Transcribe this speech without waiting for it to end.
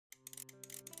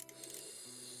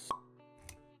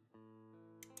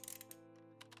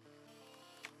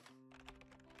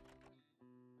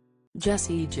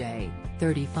Jessie J,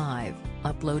 35,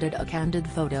 uploaded a candid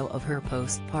photo of her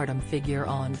postpartum figure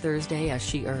on Thursday as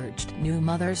she urged new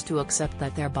mothers to accept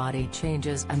that their body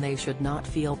changes and they should not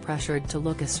feel pressured to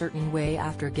look a certain way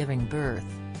after giving birth.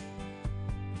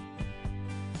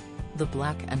 The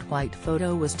black and white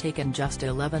photo was taken just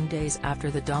 11 days after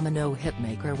the Domino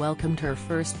hitmaker welcomed her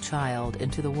first child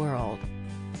into the world.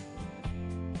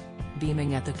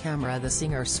 Beaming at the camera, the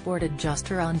singer sported just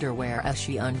her underwear as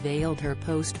she unveiled her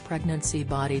post-pregnancy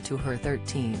body to her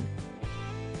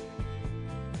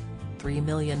 13.3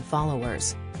 million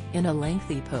followers. In a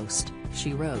lengthy post,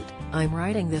 she wrote, "I'm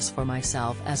writing this for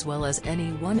myself as well as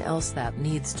anyone else that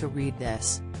needs to read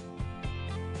this.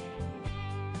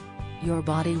 Your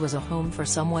body was a home for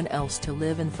someone else to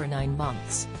live in for 9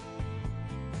 months.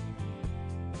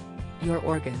 Your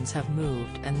organs have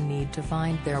moved and need to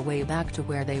find their way back to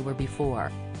where they were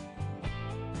before.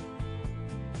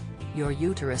 Your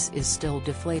uterus is still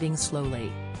deflating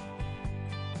slowly.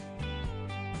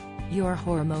 Your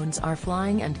hormones are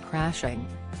flying and crashing.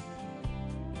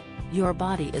 Your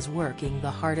body is working the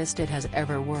hardest it has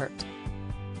ever worked.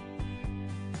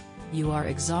 You are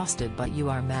exhausted, but you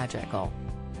are magical.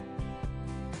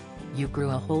 You grew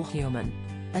a whole human.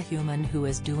 A human who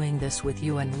is doing this with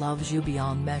you and loves you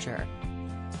beyond measure."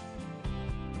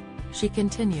 She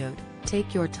continued,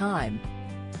 "Take your time.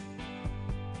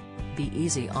 Be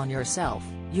easy on yourself,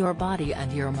 your body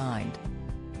and your mind.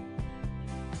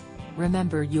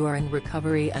 Remember you are in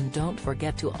recovery and don't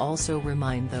forget to also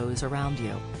remind those around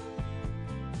you.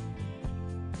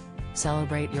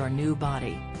 Celebrate your new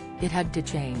body. It had to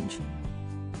change.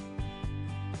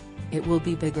 It will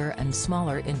be bigger and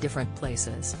smaller in different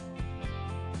places.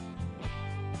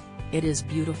 It is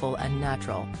beautiful and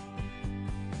natural.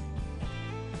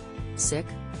 Sick,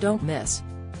 don't miss."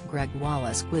 Greg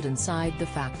Wallace quit inside the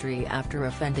factory after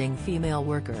offending female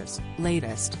workers.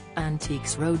 Latest,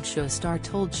 Antiques Roadshow star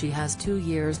told she has 2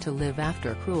 years to live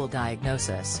after cruel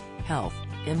diagnosis. Health,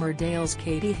 Emmerdale's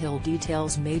Katie Hill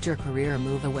details major career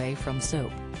move away from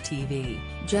soap, TV.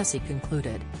 Jessie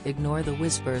concluded, "Ignore the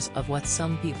whispers of what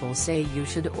some people say you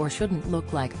should or shouldn't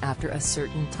look like after a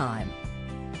certain time.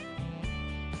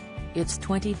 It's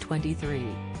 2023.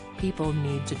 People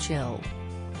need to chill.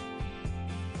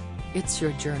 It's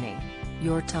your journey,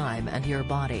 your time and your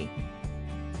body.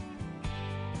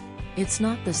 It's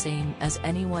not the same as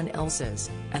anyone else's,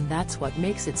 and that's what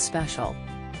makes it special.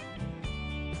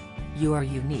 You are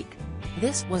unique.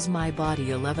 This was my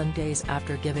body 11 days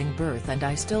after giving birth and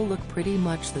I still look pretty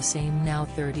much the same now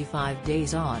 35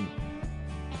 days on."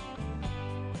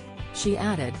 She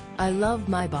added, "I love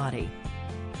my body.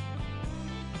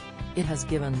 It has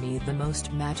given me the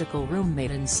most magical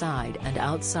roommate inside and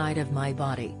outside of my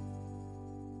body.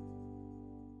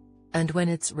 And when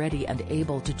it's ready and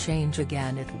able to change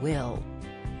again, it will.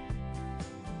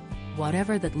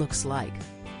 Whatever that looks like,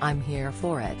 I'm here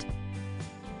for it.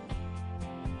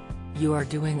 You are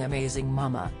doing amazing,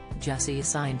 mama," Jessie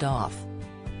signed off.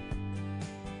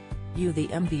 "You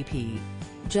the MVP."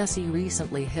 Jessie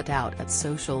recently hit out at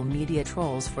social media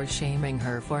trolls for shaming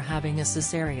her for having a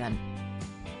cesarean.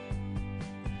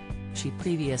 She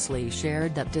previously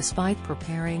shared that despite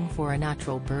preparing for a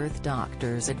natural birth,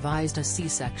 doctors advised a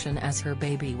C-section as her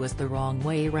baby was the wrong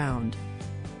way round.